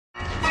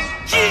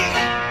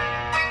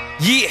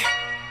Yeah.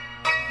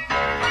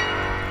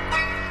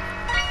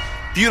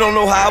 If you don't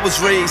know how I was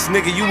raised,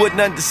 nigga, you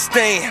wouldn't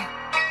understand.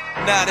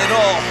 Not at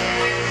all.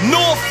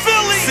 North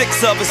Philly.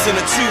 6 of us in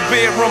a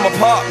 2-bedroom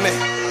apartment.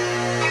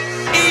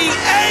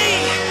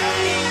 EA.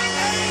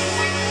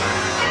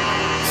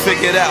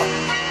 Figure it out.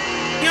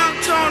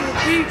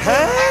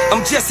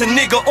 I'm just a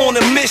nigga on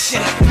a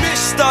mission.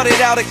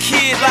 Started out a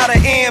kid, lot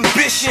of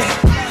ambition.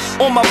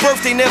 On my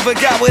birthday, never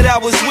got what I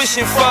was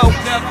wishing for.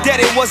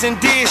 Daddy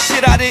wasn't dead,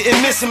 shit, I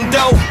didn't miss him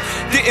though.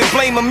 Didn't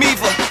blame him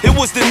either, it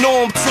was the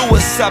norm to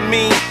us. I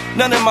mean,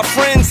 none of my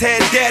friends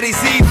had daddies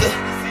either.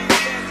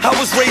 I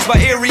was raised by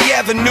Erie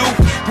Avenue.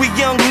 We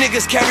young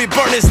niggas carry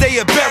burners,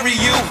 they'll bury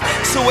you.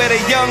 So at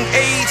a young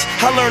age,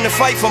 I learned to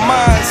fight for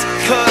mines.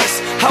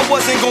 Cause I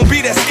wasn't gonna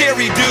be that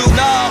scary dude.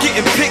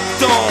 Getting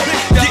picked on,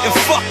 getting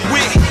fucked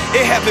with.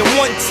 It happened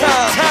one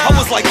time, I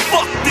was like,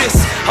 fuck this.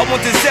 I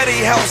went to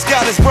Zeddy house,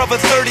 got his brother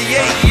 38.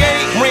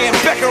 Ran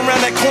back around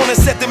that corner,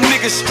 set them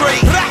niggas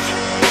straight.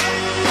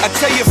 I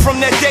tell you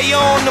from that day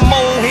on, the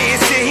molehead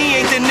said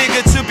he ain't the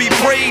nigga to be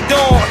preyed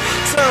on.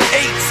 Turned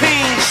 18,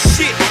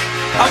 shit,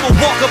 I would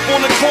walk up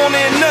on the corner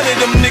and none of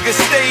them niggas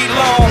stayed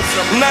long.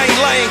 And I ain't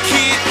lying,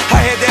 kid,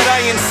 I had that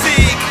iron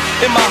sig.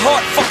 And my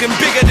heart fucking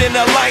bigger than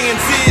a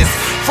lion's is.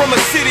 From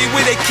a city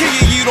where they kill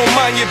you, you don't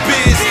mind your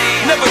biz.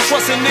 Never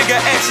trust a nigga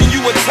asking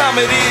you what time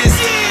it is.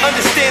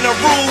 Understand the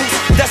rules,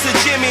 that's a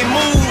Jimmy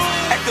move.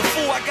 Act the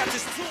fool, I got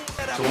this tool.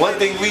 So one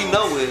thing we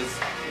know is,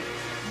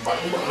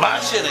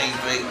 my shit ain't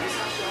fake.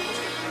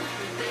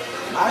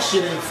 My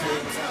shit ain't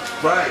fake.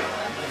 Right.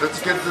 Let's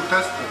get the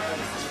tester.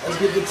 Let's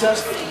get the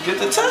tester. Get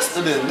the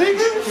tester then, nigga.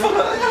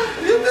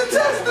 Get the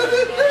tester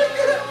then,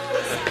 nigga.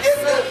 Get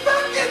the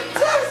fucking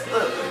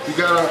tester.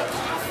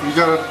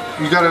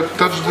 You gotta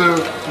touch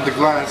the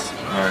glass.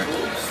 Alright.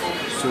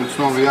 So it's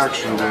no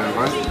reaction there,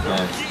 right?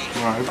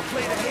 Right.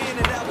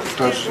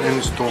 Touch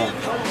any stone.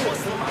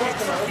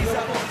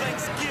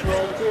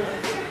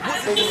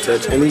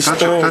 Touch any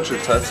stone. Touch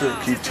it. Touch it.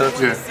 Keep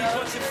touching. Yeah.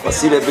 I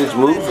see that bitch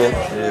moving.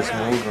 Yeah, it's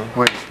moving.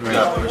 Wait.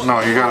 No,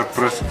 you gotta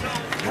press it.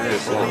 Yeah,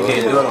 so you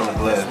can't do it on the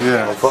glass.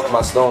 Yeah. I'll fuck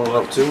my stone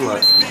up too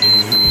much.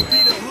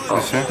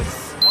 You see?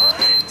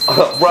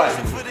 Right.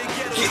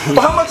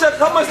 How much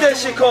that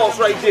shit costs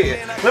right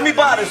there? Let me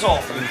buy this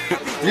off of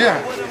you.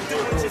 Yeah.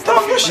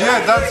 Stop your shit.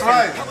 Yeah, that's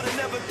right.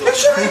 You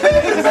sure you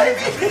paying,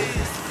 baby?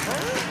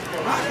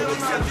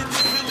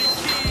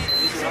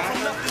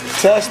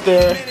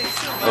 Tester.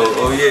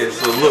 Oh yeah,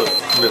 so look,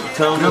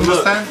 tell me,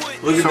 look at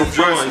the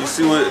drawing, you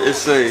see what it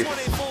say,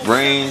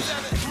 range,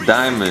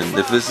 diamond.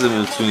 If it's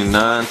in between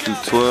 9 to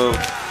 12,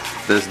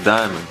 that's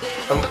diamond.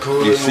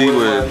 You see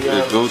where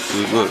it goes to,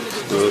 look.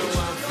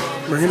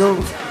 Bring it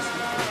over.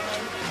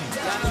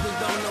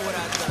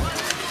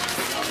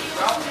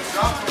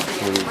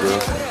 There you go.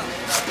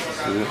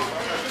 See it?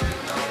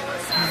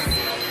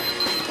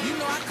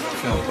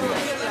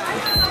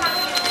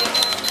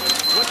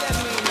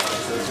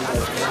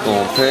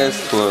 Going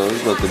past 12,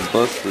 he's about to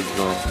bust the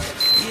joint.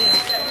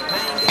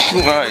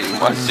 Right,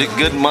 my shit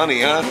good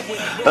money, huh?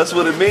 That's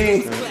what it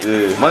means?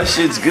 Yeah. My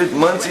shit's good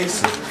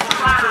munchies.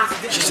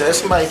 She said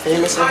somebody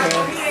famous in here.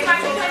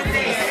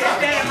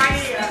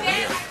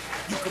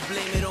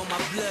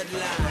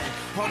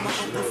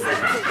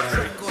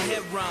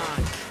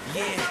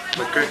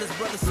 Okay,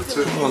 that's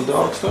it. Come on,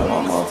 dog, start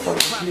my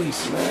motherfucking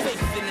police, man.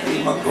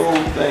 Need my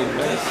gold thing,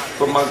 man.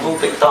 For my gold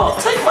thing. Dog,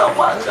 take my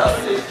watch out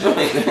of this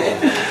joint, man.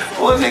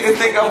 What nigga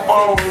think I'm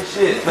following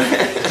shit, man?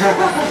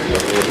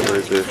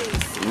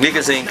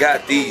 Niggas ain't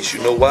got these,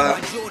 you know why?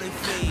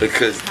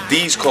 Because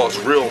these cost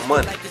real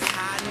money.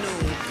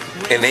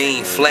 And they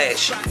ain't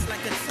flashy.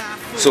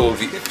 So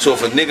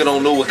if a nigga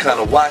don't know what kind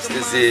of watch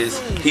this is,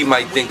 he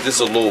might think this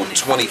a little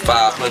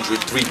 $2,500,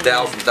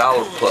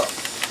 $3,000 puff.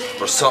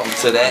 Or something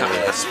to that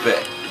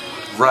aspect.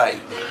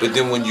 Right. But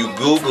then when you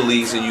Google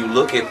these and you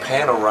look at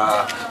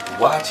Panerai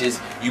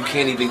watches, you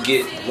can't even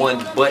get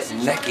one butt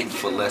naked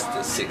for less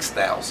than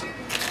 $6,000.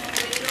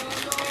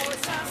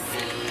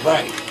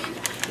 Right.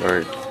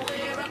 Right.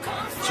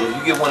 So if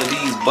you get one of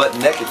these butt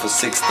naked for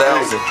 $6,000,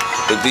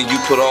 but then you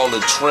put all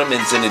the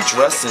trimmings and the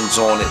dressings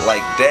on it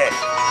like that,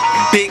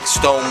 big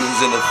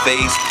stones in the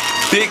face,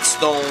 big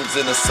stones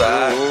in the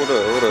side. Hold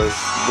up, it's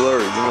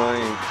blurry. You know I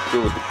ain't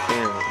good with the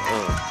camera.